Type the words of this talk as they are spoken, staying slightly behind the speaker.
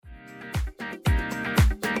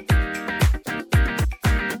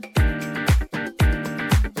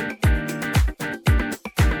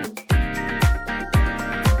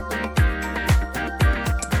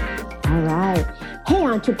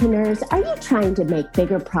entrepreneurs, are you trying to make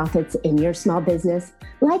bigger profits in your small business?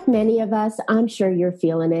 Like many of us, I'm sure you're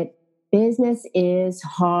feeling it. Business is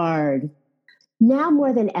hard. Now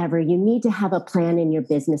more than ever, you need to have a plan in your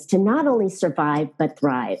business to not only survive, but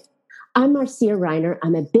thrive. I'm Marcia Reiner.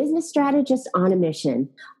 I'm a business strategist on a mission.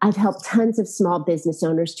 I've helped tons of small business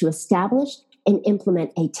owners to establish and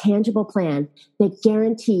implement a tangible plan that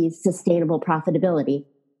guarantees sustainable profitability,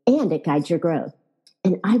 and it guides your growth.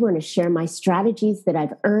 And I want to share my strategies that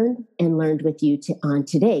I've earned and learned with you on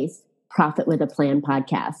today's Profit with a Plan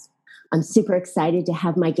podcast. I'm super excited to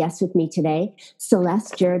have my guest with me today.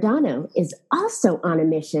 Celeste Giordano is also on a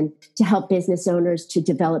mission to help business owners to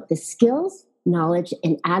develop the skills, knowledge,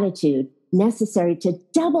 and attitude necessary to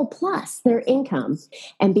double plus their income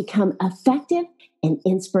and become effective and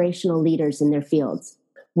inspirational leaders in their fields.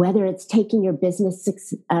 Whether it's taking your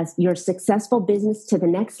your successful business to the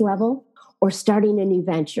next level or starting a new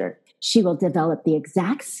venture, she will develop the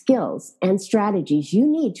exact skills and strategies you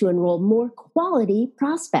need to enroll more quality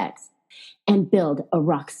prospects and build a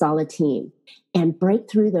rock-solid team and break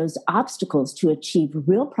through those obstacles to achieve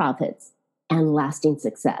real profits and lasting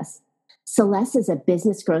success. Celeste is a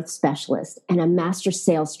business growth specialist and a master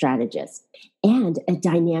sales strategist and a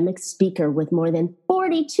dynamic speaker with more than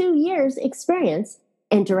 42 years experience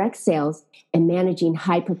in direct sales and managing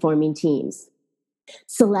high-performing teams.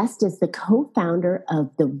 Celeste is the co-founder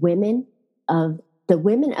of the Women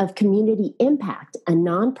of Community Impact, a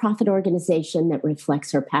nonprofit organization that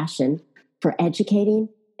reflects her passion for educating,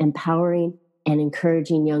 empowering, and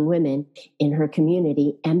encouraging young women in her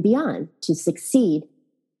community and beyond to succeed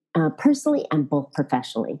personally and both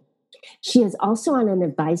professionally. She is also on an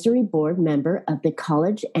advisory board member of the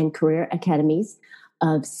College and Career Academies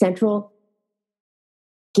of Central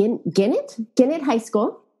Gwinnett High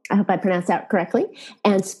School. I hope I pronounced that correctly.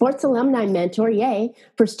 And sports alumni mentor, yay,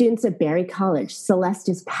 for students at Berry College. Celeste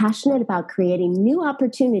is passionate about creating new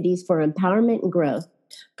opportunities for empowerment and growth,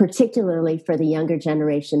 particularly for the younger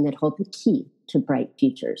generation that hold the key to bright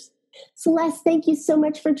futures. Celeste, thank you so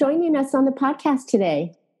much for joining us on the podcast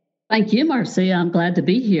today. Thank you, Marcia. I'm glad to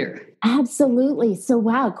be here. Absolutely. So,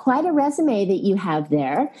 wow, quite a resume that you have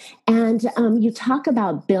there. And you talk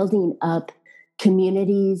about building up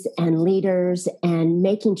communities and leaders and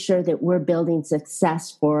making sure that we're building success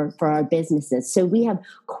for our businesses. So we have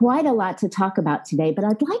quite a lot to talk about today, but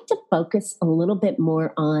I'd like to focus a little bit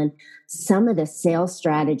more on some of the sales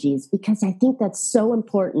strategies because I think that's so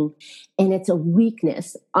important and it's a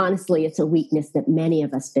weakness. Honestly, it's a weakness that many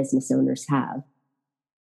of us business owners have.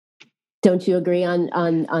 Don't you agree on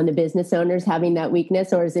the business owners having that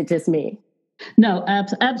weakness, or is it just me? No,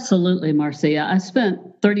 absolutely, Marcia. I spent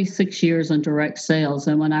 36 years in direct sales,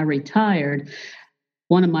 and when I retired,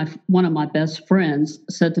 one of my best friends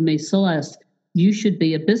said to me, Celeste, you should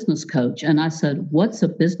be a business coach. And I said, what's a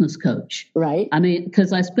business coach? Right. I mean,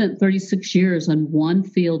 because I spent 36 years in one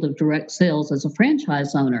field of direct sales as a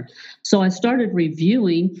franchise owner. So I started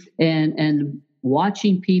reviewing and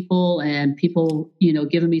watching people and people,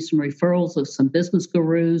 giving me some referrals of some business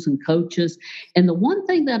gurus and coaches. And the one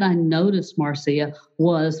thing that I noticed, Marcia,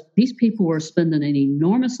 was these people were spending an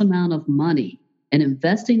enormous amount of money and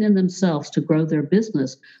investing in themselves to grow their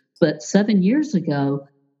business. But 7 years ago,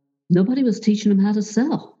 nobody was teaching them how to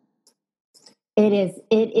sell. It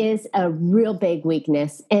is a real big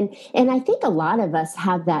weakness. And I think a lot of us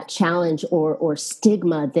have that challenge or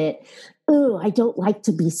stigma that, I don't like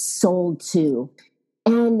to be sold to.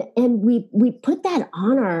 And we put that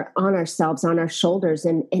on ourselves, on our shoulders,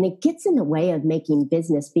 and it gets in the way of making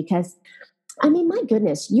business because, I mean, my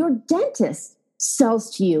goodness, your dentist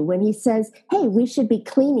sells to you when he says, hey, we should be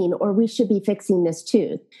cleaning or we should be fixing this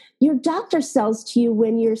tooth. Your doctor sells to you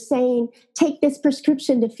when you're saying, take this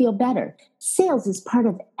prescription to feel better. Sales is part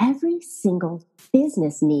of every single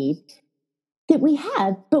business need that we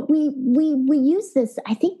have, but we use this.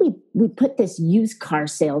 I think we put this used car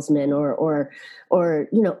salesman or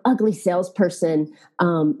ugly salesperson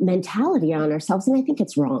mentality on ourselves, and I think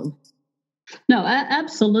it's wrong. No,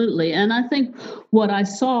 absolutely. And I think what I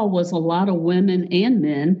saw was a lot of women and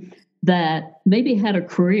men that maybe had a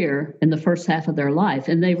career in the first half of their life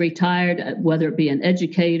and they retired, whether it be an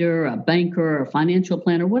educator, a banker, or a financial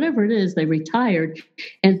planner, whatever it is, they retired.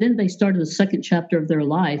 And then they started the second chapter of their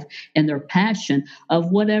life and their passion of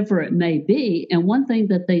whatever it may be. And one thing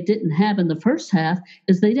that they didn't have in the first half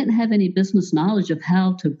is they didn't have any business knowledge of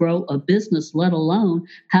how to grow a business, let alone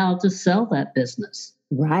how to sell that business.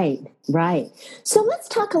 Right. So let's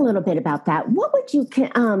talk a little bit about that. What would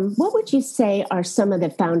you say are some of the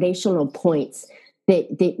foundational points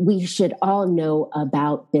that we should all know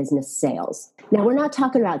about business sales. Now, we're not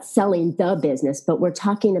talking about selling the business, but we're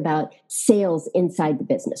talking about sales inside the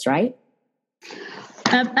business, right?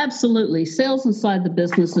 Absolutely. Sales inside the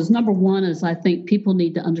business is number one is I think people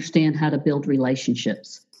need to understand how to build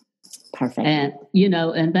relationships. Perfect. And,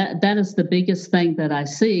 and that is the biggest thing that I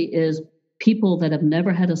see is people that have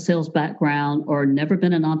never had a sales background or never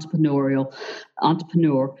been an entrepreneur,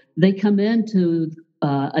 they come into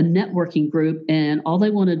a networking group and all they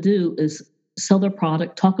want to do is sell their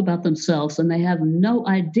product, talk about themselves, and they have no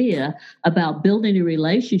idea about building a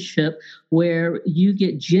relationship where you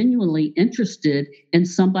get genuinely interested in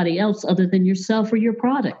somebody else other than yourself or your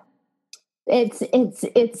product.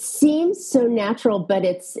 It seems so natural, but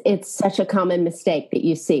it's such a common mistake that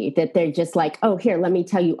you see that they're just like, oh, here, let me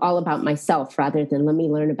tell you all about myself rather than let me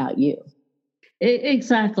learn about you.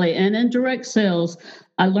 Exactly. And in direct sales,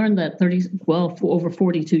 I learned that over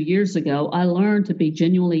 42 years ago, I learned to be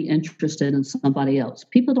genuinely interested in somebody else.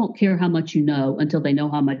 People don't care how much you know until they know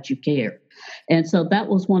how much you care. And so that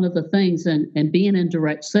was one of the things and being in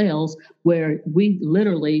direct sales where we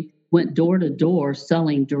literally went door to door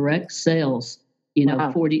selling direct sales,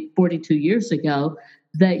 wow. 42 years ago,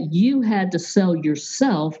 that you had to sell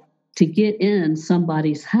yourself to get in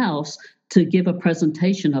somebody's house to give a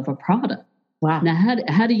presentation of a product. Wow. Now,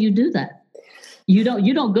 how do you do that? You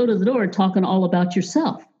don't go to the door talking all about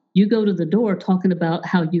yourself. You go to the door talking about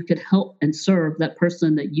how you could help and serve that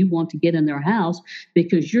person that you want to get in their house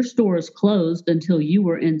because your store is closed until you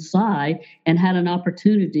were inside and had an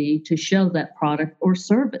opportunity to show that product or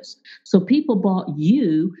service. So people bought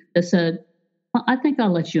you that said, I think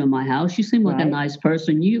I'll let you in my house. You seem like a nice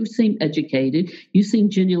person. You seem educated. You seem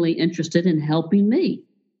genuinely interested in helping me.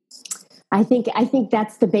 I think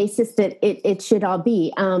that's the basis that it should all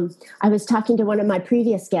be. I was talking to one of my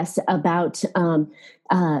previous guests about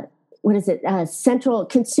central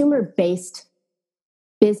consumer-based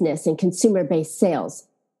business and consumer-based sales.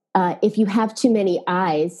 If you have too many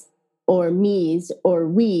I's or me's or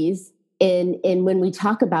we's in when we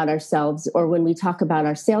talk about ourselves or when we talk about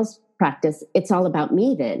our sales practice, it's all about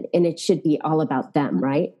me then, and it should be all about them,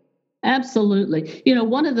 right? Absolutely.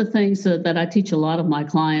 One of the things that I teach a lot of my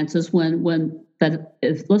clients is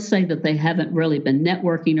let's say that they haven't really been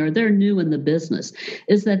networking or they're new in the business,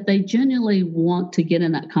 is that they genuinely want to get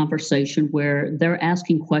in that conversation where they're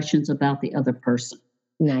asking questions about the other person.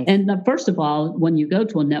 Nice. And first of all, when you go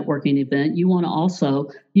to a networking event, you want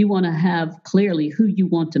to have clearly who you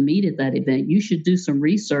want to meet at that event. You should do some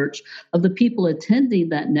research of the people attending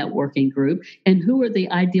that networking group and who are the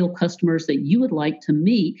ideal customers that you would like to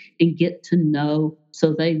meet and get to know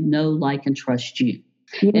so they know, like, and trust you.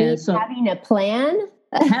 You mean having a plan?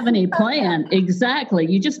 Having a plan, exactly.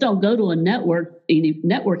 You just don't go to a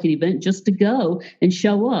networking event just to go and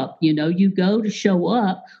show up. You go to show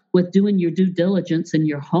up with doing your due diligence and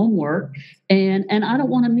your homework. And I don't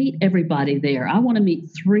want to meet everybody there. I want to meet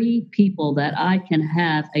 3 people that I can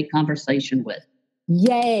have a conversation with.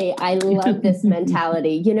 Yay. I love this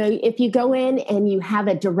mentality. If you go in and you have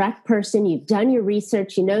a direct person, you've done your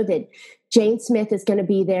research, you know that Jane Smith is going to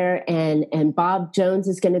be there and Bob Jones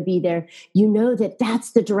is going to be there. You know that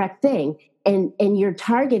that's the direct thing. And you're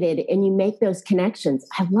targeted and you make those connections.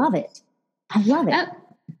 I love it.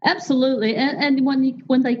 Absolutely. And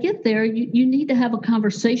when they get there, you need to have a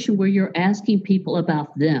conversation where you're asking people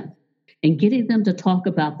about them and getting them to talk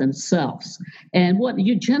about themselves. And what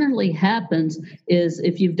generally happens is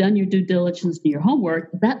if you've done your due diligence and your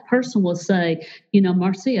homework, that person will say,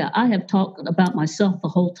 Marcia, I have talked about myself the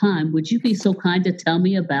whole time. Would you be so kind to tell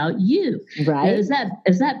me about you? Right. Is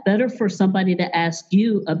that better for somebody to ask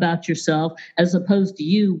you about yourself as opposed to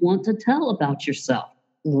you want to tell about yourself?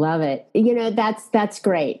 Love it. That's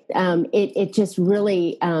great. It just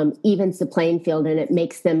really evens the playing field and it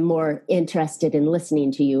makes them more interested in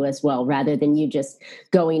listening to you as well, rather than you just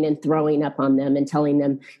going and throwing up on them and telling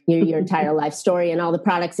them your entire life story and all the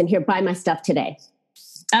products and here, buy my stuff today.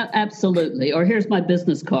 Absolutely. Or here's my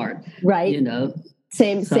business card. Right.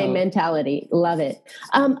 Same mentality. Love it.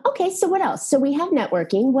 Okay. So what else? So we have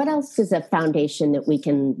networking. What else is a foundation that we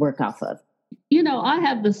can work off of? I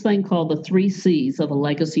have this thing called the 3 C's of a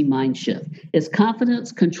legacy mind shift. It's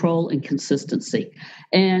confidence, control, and consistency.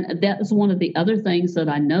 And that is one of the other things that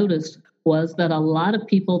I noticed was that a lot of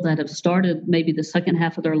people that have started maybe the second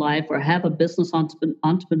half of their life or have a business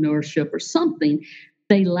entrepreneurship or something,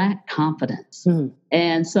 they lack confidence. Mm-hmm.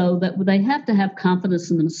 And so that they have to have confidence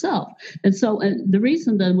in themselves. And the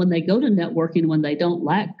reason that when they go to networking, when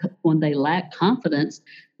they lack confidence,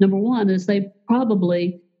 number one is they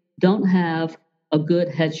probably don't have a good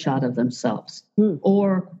headshot of themselves, Hmm.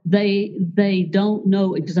 or they don't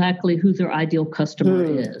know exactly who their ideal customer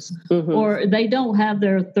is, or they don't have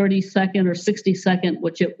their 30-second or 60-second,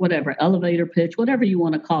 whatever elevator pitch, whatever you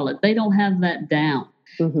want to call it. They don't have that down.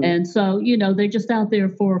 And so, they're just out there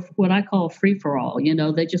for what I call free for all.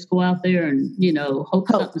 They just go out there and, hope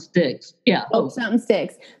something sticks. Yeah. Hope something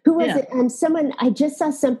sticks. Who was it? Someone, I just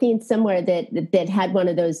saw something somewhere that had one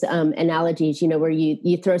of those analogies, where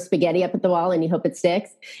you throw spaghetti up at the wall and you hope it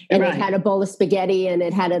sticks. And It had a bowl of spaghetti and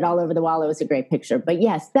it had it all over the wall. It was a great picture. But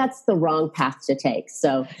yes, that's the wrong path to take.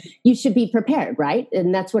 So you should be prepared, right?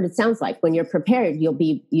 And that's what it sounds like. When you're prepared, you'll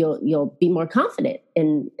be more confident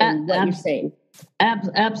in what you're saying.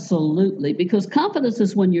 Absolutely, because confidence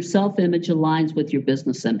is when your self-image aligns with your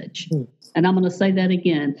business image. And I'm going to say that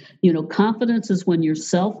again. Confidence is when your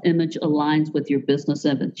self-image aligns with your business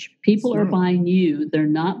image. People are buying you. They're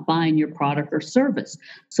not buying your product or service.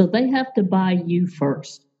 So they have to buy you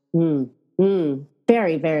first.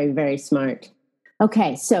 Very, very, very smart.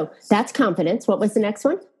 Okay, so that's confidence. What was the next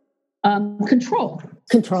one? Control.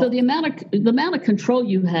 So the amount of control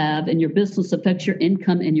you have in your business affects your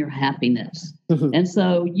income and your happiness. And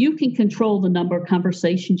so you can control the number of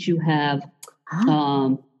conversations you have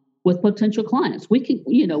with potential clients. We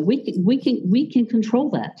can control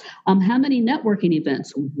that. How many networking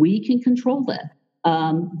events? We can control that.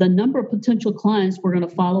 The number of potential clients we're going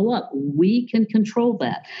to follow up, we can control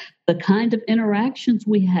that. The kind of interactions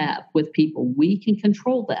we have with people, we can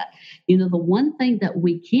control that. The one thing that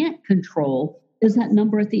we can't control is that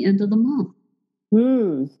number at the end of the month.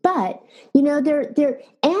 But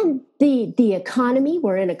and the economy,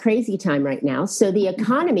 we're in a crazy time right now. So the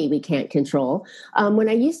economy we can't control. When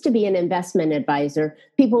I used to be an investment advisor,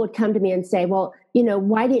 people would come to me and say, well,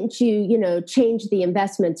 why didn't you, change the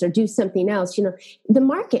investments or do something else? The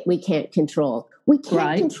market we can't control. We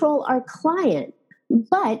can't control our client.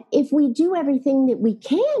 But if we do everything that we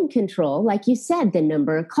can control, like you said, the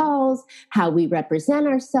number of calls, how we represent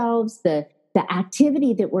ourselves, the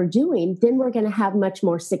activity that we're doing, then we're going to have much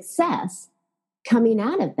more success coming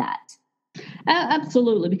out of that.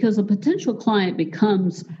 Absolutely, because a potential client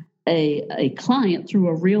becomes a client through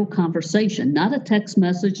a real conversation, not a text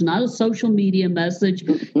message, not a social media message,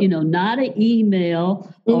 not an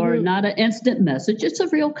email or not an instant message. It's a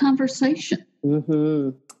real conversation.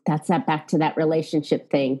 That's back to that relationship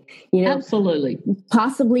thing. Absolutely.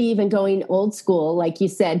 Possibly even going old school, like you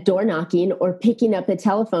said, door knocking or picking up the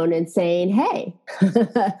telephone and saying, hey.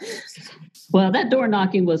 Well, that door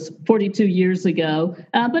knocking was 42 years ago,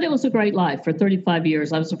 but it was a great life. For 35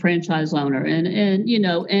 years, I was a franchise owner. And you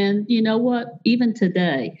know what? Even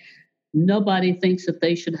today, nobody thinks that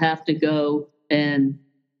they should have to go and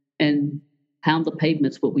pound the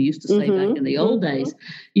pavements, what we used to say back in the old days,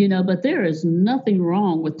 but there is nothing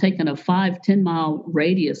wrong with taking a 5-10 mile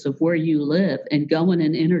radius of where you live and going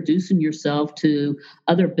and introducing yourself to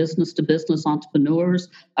other business to business entrepreneurs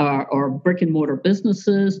or brick and mortar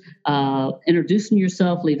businesses, introducing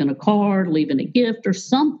yourself, leaving a card, leaving a gift or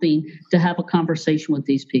something to have a conversation with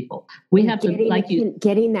these people. We have to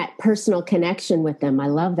getting that personal connection with them. I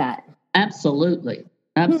love that. Absolutely.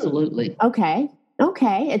 Okay.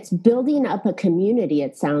 It's building up a community,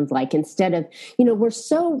 it sounds like, instead of, we're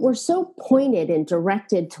so pointed and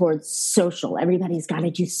directed towards social. Everybody's got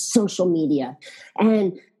to do social media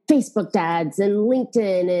and Facebook ads and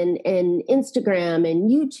LinkedIn and Instagram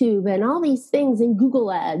and YouTube and all these things and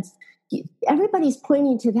Google ads. Everybody's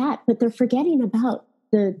pointing to that, but they're forgetting about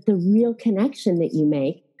the real connection that you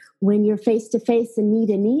make when you're face to face and knee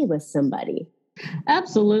to knee with somebody.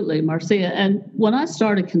 Absolutely, Marcia. And when I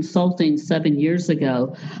started consulting 7 years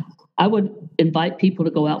ago, I would invite people to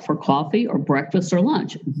go out for coffee or breakfast or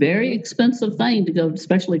lunch. Very expensive thing to go,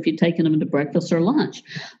 especially if you're taking them to breakfast or lunch.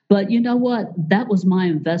 But you know what? That was my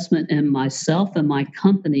investment in myself and my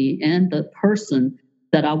company and the person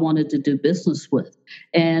that I wanted to do business with.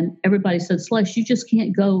 And everybody said, Celeste, you just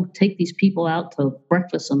can't go take these people out to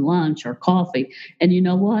breakfast and lunch or coffee. And you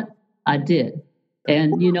know what? I did.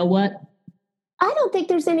 And you know what? I don't think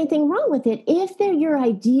there's anything wrong with it if they're your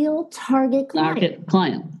ideal target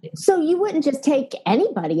client. So you wouldn't just take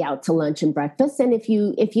anybody out to lunch and breakfast. And if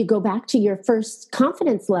you go back to your first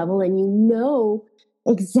confidence level and you know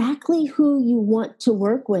exactly who you want to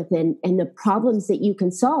work with and the problems that you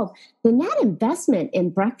can solve, then that investment in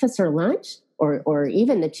breakfast or lunch or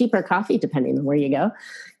even the cheaper coffee, depending on where you go,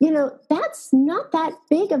 that's not that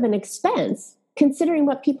big of an expense considering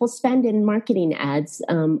what people spend in marketing ads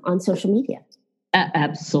on social media.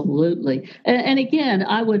 Absolutely. And again,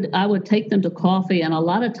 I would take them to coffee. And a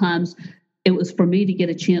lot of times it was for me to get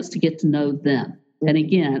a chance to get to know them. And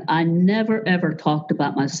again, I never, ever talked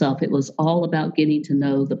about myself. It was all about getting to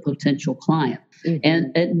know the potential client.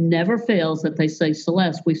 And it never fails that they say,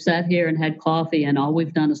 Celeste, we've sat here and had coffee and all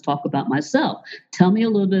we've done is talk about myself. Tell me a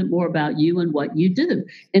little bit more about you and what you do.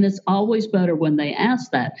 And it's always better when they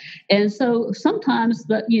ask that. And so sometimes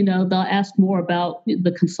they'll ask more about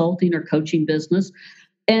the consulting or coaching business.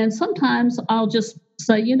 And sometimes I'll just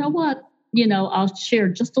say, you know what, I'll share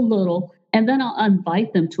just a little. And then I'll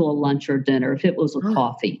invite them to a lunch or dinner if it was a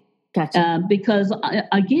coffee. Gotcha. Because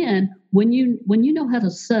again, when you know how to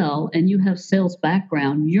sell and you have sales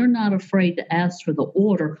background, you're not afraid to ask for the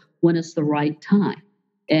order when it's the right time.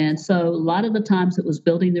 And so a lot of the times it was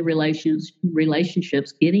building the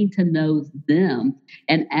relationships, getting to know them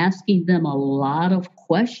and asking them a lot of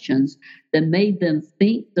questions that made them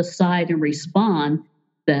think, decide, and respond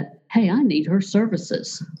that, hey, I need her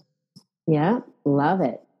services. Yeah, love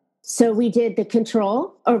it. So we did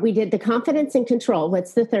the confidence and control.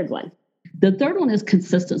 What's the third one? The third one is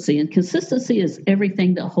consistency, and consistency is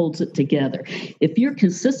everything that holds it together. If you're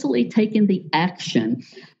consistently taking the action,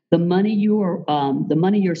 the money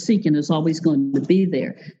you're seeking is always going to be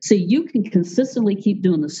there. See, you can consistently keep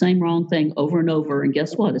doing the same wrong thing over and over, and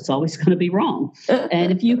guess what? It's always going to be wrong.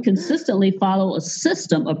 And if you consistently follow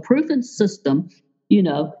a proven system,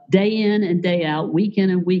 day in and day out, week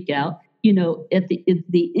in and week out, at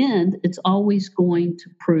the end, it's always going to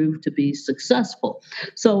prove to be successful.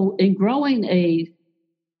 So in growing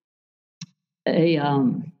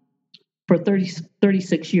for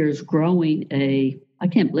 36 years, I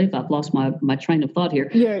can't believe I've lost my train of thought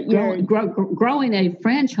here. Growing a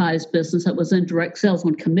franchise business that was in direct sales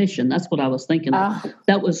on commission. That's what I was thinking of.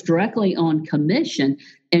 That was directly on commission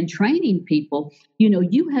and training people.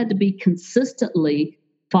 You had to be consistently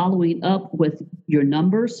following up with your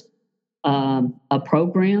numbers, a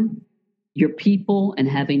program, your people, and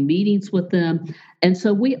having meetings with them. And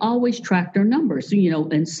so we always tracked our numbers.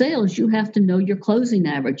 In sales, you have to know your closing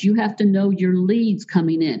average. You have to know your leads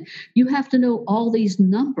coming in. You have to know all these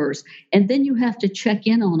numbers. And then you have to check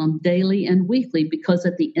in on them daily and weekly, because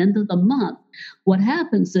at the end of the month, what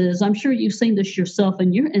happens is, I'm sure you've seen this yourself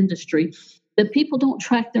in your industry, that people don't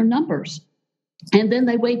track their numbers. And then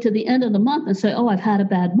they wait to the end of the month and say, oh, I've had a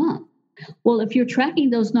bad month. Well, if you're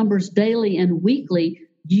tracking those numbers daily and weekly,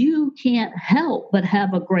 you can't help but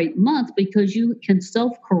have a great month, because you can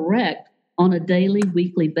self-correct on a daily,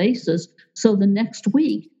 weekly basis. So the next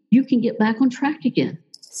week you can get back on track again.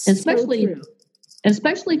 Especially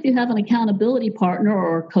if you have an accountability partner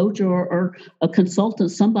or a coach or a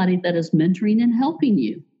consultant, somebody that is mentoring and helping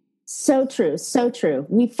you. So true. So true.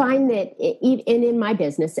 We find that in my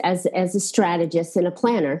business as a strategist and a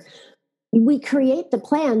planner, we create the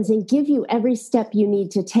plans and give you every step you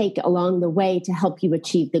need to take along the way to help you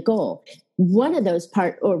achieve the goal. One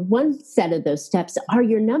set of those steps are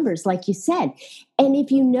your numbers, like you said. And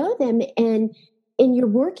if you know them and you're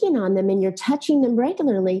working on them and you're touching them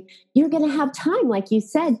regularly, you're going to have time, like you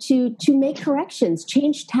said, to make corrections,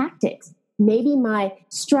 change tactics. Maybe my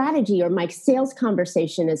strategy or my sales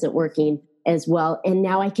conversation isn't working as well, and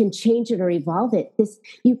now I can change it or evolve it.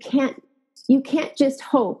 You can't just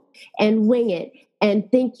hope and wing it and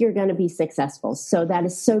think you're going to be successful. So that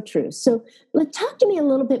is so true. So talk to me a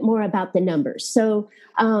little bit more about the numbers. So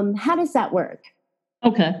how does that work?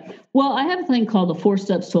 Okay. Well, I have a thing called the 4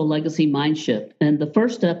 steps to a legacy mind shift. And the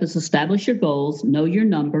first step is establish your goals, know your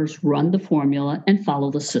numbers, run the formula, and follow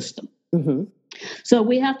the system. Mm-hmm. So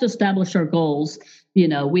we have to establish our goals.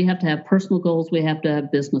 We have to have personal goals. We have to have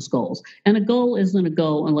business goals. And a goal isn't a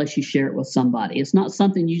goal unless you share it with somebody. It's not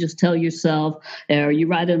something you just tell yourself, or you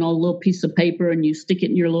write it on a little piece of paper and you stick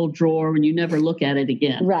it in your little drawer and you never look at it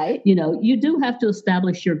again. Right. You do have to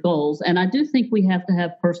establish your goals. And I do think we have to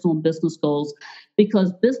have personal and business goals,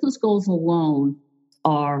 because business goals alone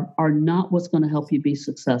are not what's going to help you be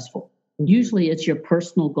successful. Usually it's your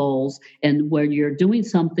personal goals. And when you're doing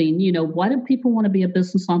something, why do people want to be a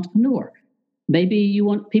business entrepreneur? Maybe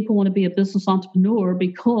people want to be a business entrepreneur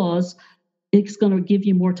because it's going to give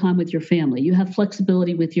you more time with your family. You have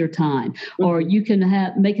flexibility with your time, or you can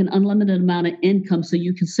make an unlimited amount of income so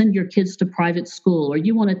you can send your kids to private school, or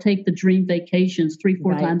you want to take the dream vacations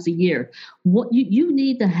 3-4 times a year. What you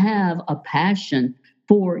need to have a passion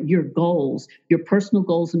for your goals, your personal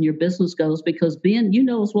goals and your business goals, because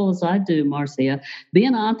as well as I do, Marcia, being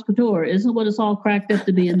an entrepreneur isn't what it's all cracked up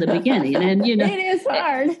to be in the beginning. And, it is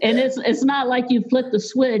hard. And it's not like you flip the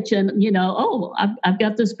switch and, I've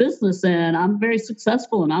got this business and I'm very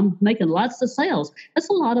successful and I'm making lots of sales. That's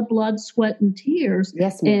a lot of blood, sweat, and tears.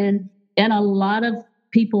 Yes, ma'am. And a lot of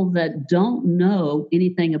people that don't know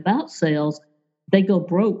anything about sales they go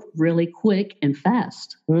broke really quick and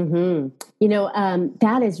fast. Mm-hmm.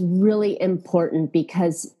 That is really important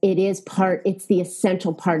because it's the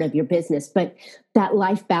essential part of your business. But that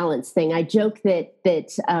life balance thing, I joke that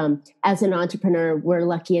as an entrepreneur, we're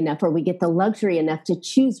lucky enough, or we get the luxury enough to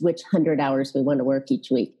choose which 100 hours we want to work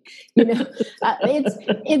each week. Or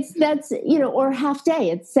half day,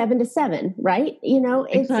 it's 7 to 7, right?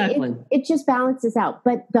 Exactly. It just balances out.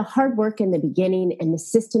 But the hard work in the beginning and the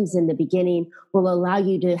systems in the beginning will allow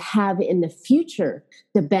you to have in the future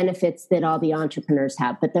the benefits that all the entrepreneurs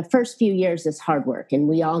have. But the first few years is hard work, and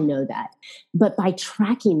we all know that. But by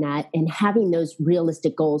tracking that and having those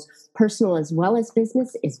realistic goals, personal as well as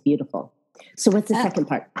business, is beautiful. So what's the second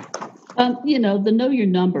part? The know your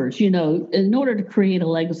numbers. In order to create a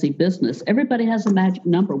legacy business, everybody has a magic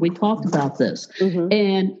number. We talked about this. Mm-hmm.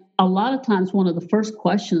 And a lot of times, one of the first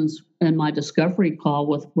questions in my discovery call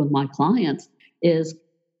with my clients is,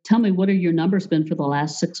 tell me, what are your numbers been for the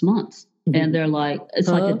last 6 months? Mm-hmm. And they're like, it's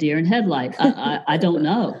like a deer in headlight. I don't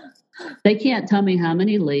know. They can't tell me how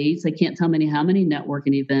many leads. They can't tell me how many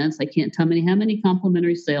networking events. They can't tell me how many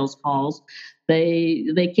complimentary sales calls.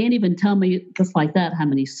 They can't even tell me just like that how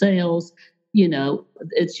many sales.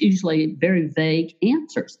 It's usually very vague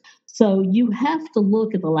answers. So you have to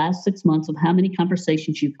look at the last 6 months of how many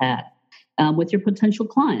conversations you've had with your potential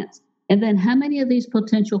clients. And then how many of these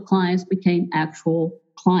potential clients became actual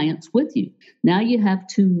clients with you. Now you have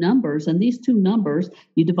two numbers, and these two numbers,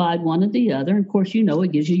 you divide one and the other. And of course,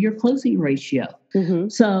 it gives you your closing ratio. Mm-hmm.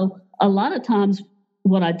 So a lot of times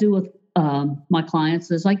what I do with my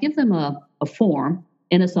clients is I give them a form,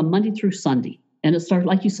 and it's a Monday through Sunday. And it starts,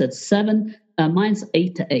 like you said, 7, mine's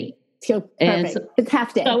 8 to 8. So it's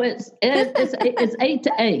half day. So it's 8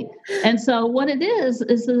 to 8. And so what it is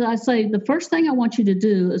that I say, the first thing I want you to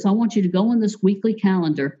do is I want you to go in this weekly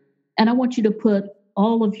calendar, and I want you to put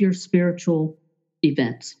all of your spiritual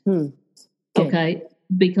events. Okay?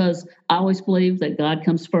 Because I always believe that God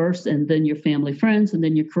comes first, and then your family, friends, and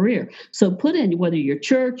then your career. So put in whether your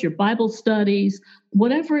church, your Bible studies,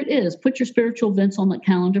 whatever it is, put your spiritual events on the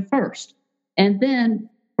calendar first. And then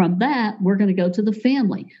from that, we're going to go to the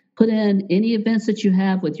family. Put in any events that you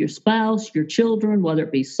have with your spouse, your children, whether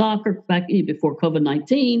it be soccer, back before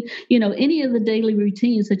COVID-19, any of the daily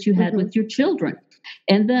routines that you had with your children.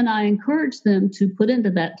 And then I encourage them to put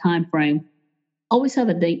into that time frame, always have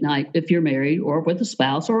a date night if you're married or with a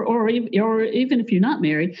spouse or even if you're not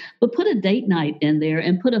married, but put a date night in there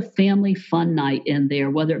and put a family fun night in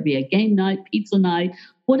there, whether it be a game night, pizza night,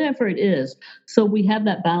 whatever it is. So we have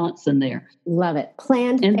that balance in there. Love it.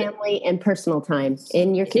 Planned family and personal time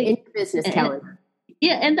in your business calendar.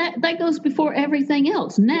 Yeah, and that goes before everything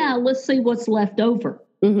else. Now let's see what's left over.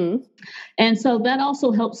 Mm-hmm. And so that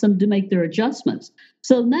also helps them to make their adjustments.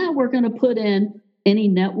 So now we're going to put in any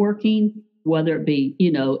networking, whether it be,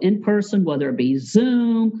 in person, whether it be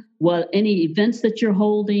Zoom, any events that you're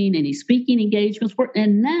holding, any speaking engagements.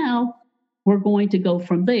 And now we're going to go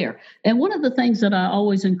from there. And one of the things that I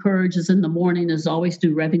always encourage is in the morning is always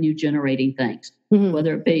do revenue generating things,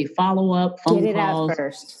 whether it be follow-up, phone calls. Get it out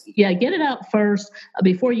first. Yeah, get it out first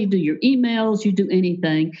before you do your emails, you do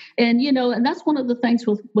anything. And, and that's one of the things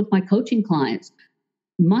with my coaching clients.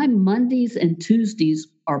 My Mondays and Tuesdays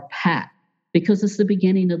are packed because it's the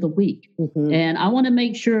beginning of the week. Mm-hmm. And I want to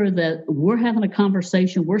make sure that we're having a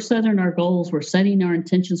conversation, we're setting our goals, we're setting our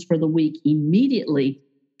intentions for the week immediately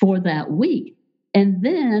for that week. And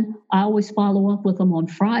then I always follow up with them on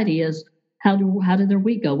Friday as how did their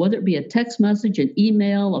week go? Whether it be a text message, an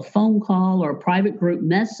email, a phone call, or a private group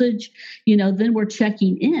message, then we're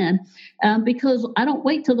checking in because I don't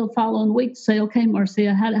wait till the following week to say, okay,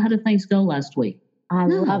 Marcia, how did things go last week? I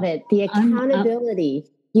love it. The accountability.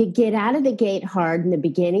 You get out of the gate hard in the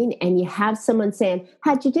beginning and you have someone saying,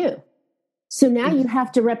 how'd you do? So now you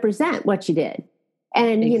have to represent what you did.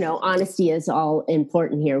 And, honesty is all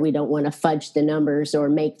important here. We don't want to fudge the numbers or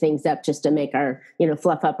make things up just to make our,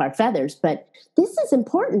 fluff up our feathers. But this is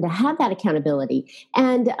important to have that accountability.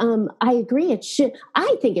 And I agree.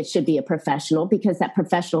 I think it should be a professional because that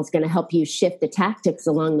professional is going to help you shift the tactics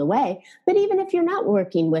along the way. But even if you're not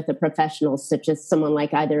working with a professional, such as someone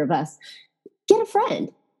like either of us, get a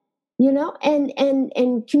friend,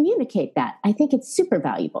 and communicate that. I think it's super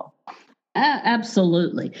valuable.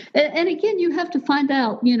 Absolutely. And again, you have to find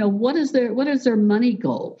out, what is their money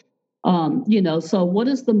goal? So what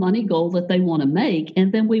is the money goal that they want to make?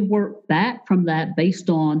 And then we work back from that based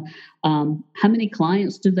on how many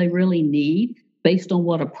clients do they really need? based on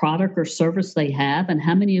what a product or service they have, and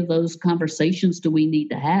how many of those conversations do we need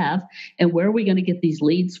to have, and where are we going to get these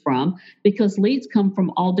leads from? Because leads come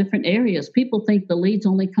from all different areas. People think the leads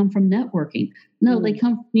only come from networking. No, they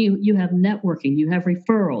come. You have networking, you have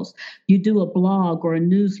referrals, you do a blog or a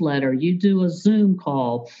newsletter, you do a Zoom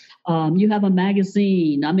call, you have a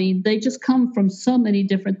magazine. I mean, they just come from so many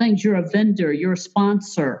different things. You're a vendor, you're a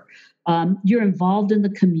sponsor. You're involved in the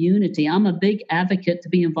community. I'm a big advocate to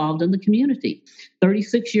be involved in the community.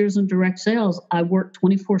 36 years in direct sales, I worked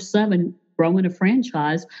 24/7 growing a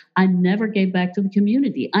franchise. I never gave back to the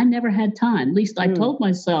community. I never had time. At least I told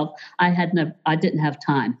myself I didn't have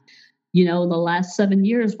time. In the last 7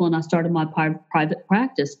 years, when I started my private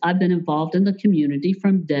practice, I've been involved in the community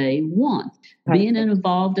from day one. Being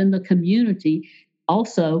involved in the community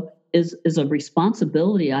also is a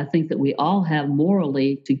responsibility, I think, that we all have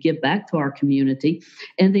morally to give back to our community.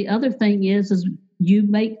 And the other thing is you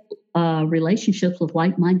make relationships with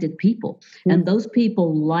like-minded people. And those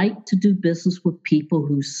people like to do business with people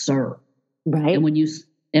who serve. Right. And when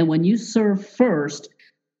you serve first,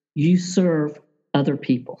 you serve other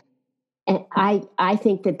people. And I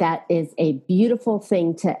think that is a beautiful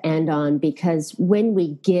thing to end on, because when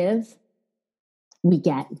we give, we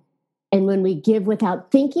get. And when we give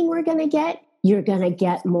without thinking we're going to get, you're going to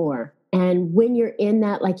get more. And when you're in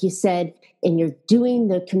that, like you said, and you're doing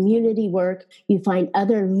the community work, you find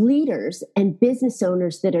other leaders and business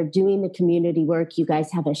owners that are doing the community work. You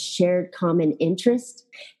guys have a shared common interest,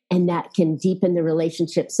 and that can deepen the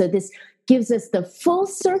relationship. So this gives us the full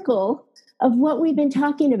circle of what we've been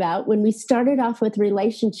talking about when we started off with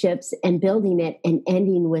relationships and building it, and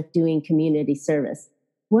ending with doing community service.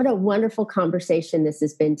 What a wonderful conversation this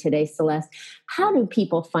has been today, Celeste. How do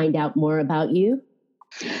people find out more about you?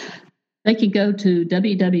 They can go to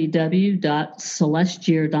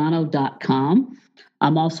www.celestegiordano.com.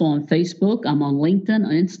 I'm also on Facebook. I'm on LinkedIn,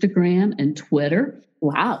 on Instagram, and Twitter.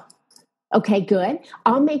 Wow. Okay, good.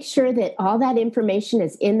 I'll make sure that all that information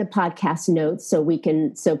is in the podcast notes, so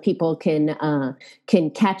people can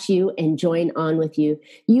catch you and join on with you.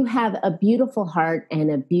 You have a beautiful heart and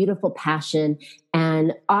a beautiful passion,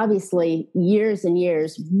 and obviously years and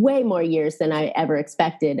years, way more years than I ever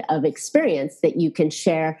expected, of experience that you can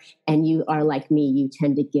share. And you are like me; you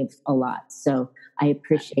tend to give a lot. So I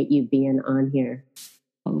appreciate you being on here.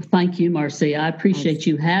 Oh, thank you, Marcia. I appreciate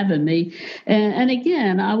you having me. And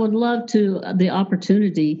again, I would love the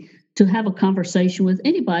opportunity to have a conversation with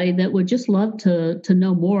anybody that would just love to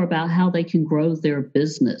know more about how they can grow their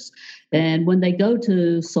business. And when they go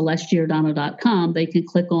to CelesteGiordano.com, they can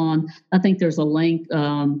click on, I think there's a link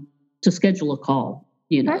to schedule a call.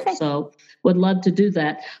 Perfect. So would love to do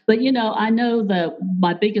that. But, I know that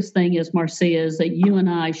my biggest thing is, Marcia, is that you and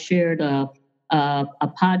I shared a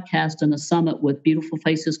podcast and a summit with Beautiful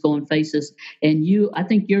Faces Going Faces. And I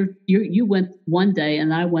think you went one day,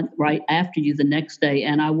 and I went right after you the next day.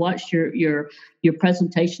 And I watched your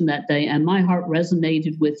presentation that day, and my heart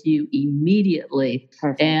resonated with you immediately.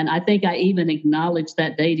 Perfect. And I think I even acknowledged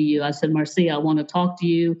that day to you. I said, Marcia, I want to talk to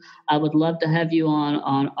you. I would love to have you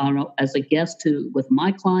on as a guest with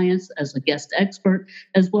my clients, as a guest expert,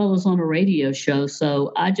 as well as on a radio show.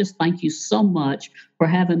 So I just thank you so much for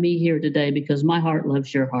having me here today, because my heart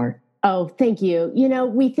loves your heart. Oh, thank you.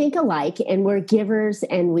 We think alike, and we're givers,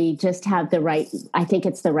 and we just have I think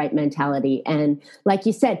it's the right mentality. And like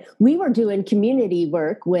you said, we were doing community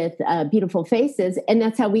work with Beautiful Faces, and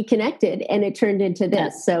that's how we connected, and it turned into this. Yeah.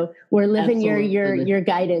 So we're living your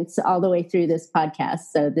guidance all the way through this podcast.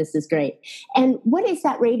 So this is great. And what is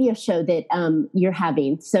that radio show that you're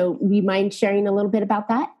having? So do you mind sharing a little bit about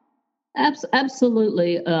that?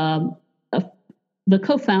 Absolutely. The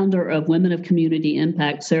co-founder of Women of Community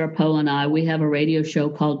Impact, Sarah Poe, and I, we have a radio show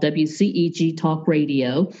called WCEG Talk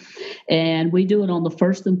Radio, and we do it on the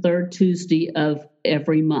first and third Tuesday of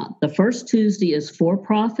every month. The first Tuesday is for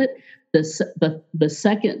profit. The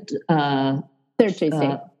second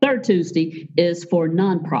third Tuesday is for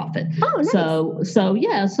nonprofit. Oh, nice.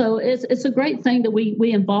 So it's a great thing that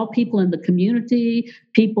we involve people in the community,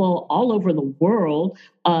 people all over the world,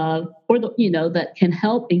 that can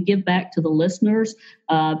help and give back to the listeners.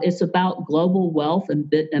 It's about global wealth and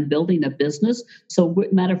building a business. So,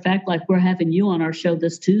 matter of fact, like we're having you on our show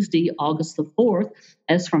this Tuesday, August the 4th,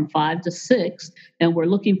 as from 5 to 6, and we're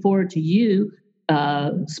looking forward to you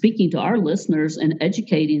speaking to our listeners and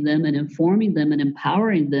educating them and informing them and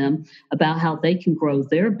empowering them about how they can grow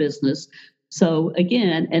their business. So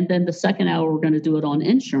again, and then the second hour, we're going to do it on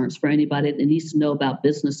insurance for anybody that needs to know about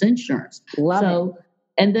business insurance. Love it.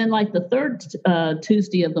 And then like the third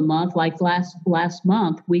Tuesday of the month, like last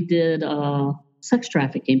month, we did sex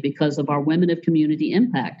trafficking because of our Women of Community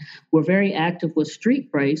Impact. We're very active with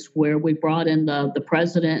Street Grace, where we brought in the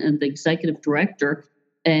president and the executive director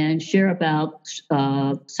and share about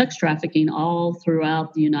sex trafficking all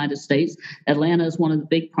throughout the United States. Atlanta is one of the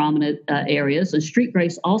big prominent areas, and Street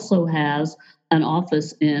Grace also has an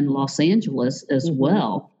office in Los Angeles as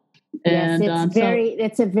well. And, yes,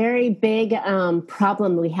 it's a very big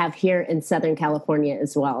problem we have here in Southern California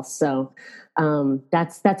as well. So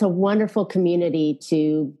that's a wonderful community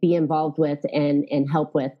to be involved with and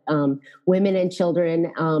help with. Women and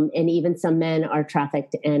children and even some men are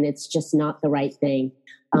trafficked, and it's just not the right thing.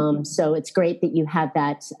 So it's great that you have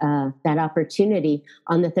that opportunity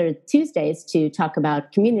on the third Tuesdays to talk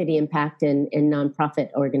about community impact and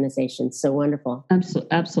nonprofit organizations. So wonderful.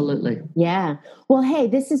 Absolutely. Yeah. Well, hey,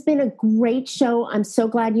 this has been a great show. I'm so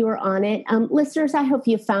glad you were on it. Listeners, I hope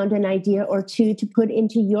you found an idea or two to put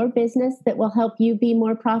into your business that will help you be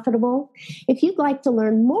more profitable. If you'd like to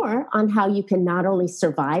learn more on how you can not only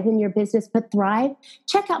survive in your business, but thrive,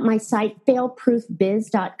 check out my site,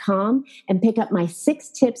 failproofbiz.com, and pick up my 6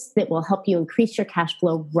 tips that will help you increase your cash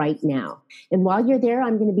flow right now. And while you're there,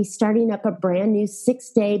 I'm going to be starting up a brand new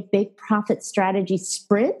 6-day big profit strategy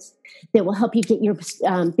sprint that will help you get your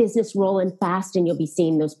business rolling fast, and you'll be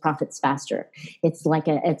seeing those profits faster. It's a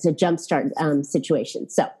jumpstart situation.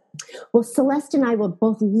 So, well, Celeste and I will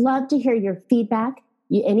both love to hear your feedback.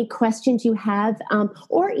 Any questions you have,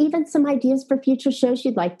 or even some ideas for future shows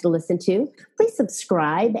you'd like to listen to, please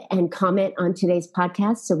subscribe and comment on today's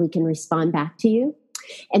podcast so we can respond back to you.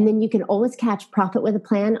 And then you can always catch Profit with a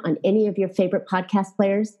Plan on any of your favorite podcast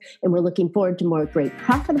players. And we're looking forward to more great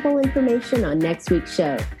profitable information on next week's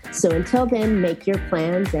show. So until then, make your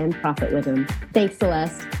plans and profit with them. Thanks,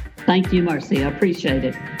 Celeste. Thank you, Marcy. I appreciate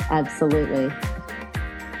it. Absolutely.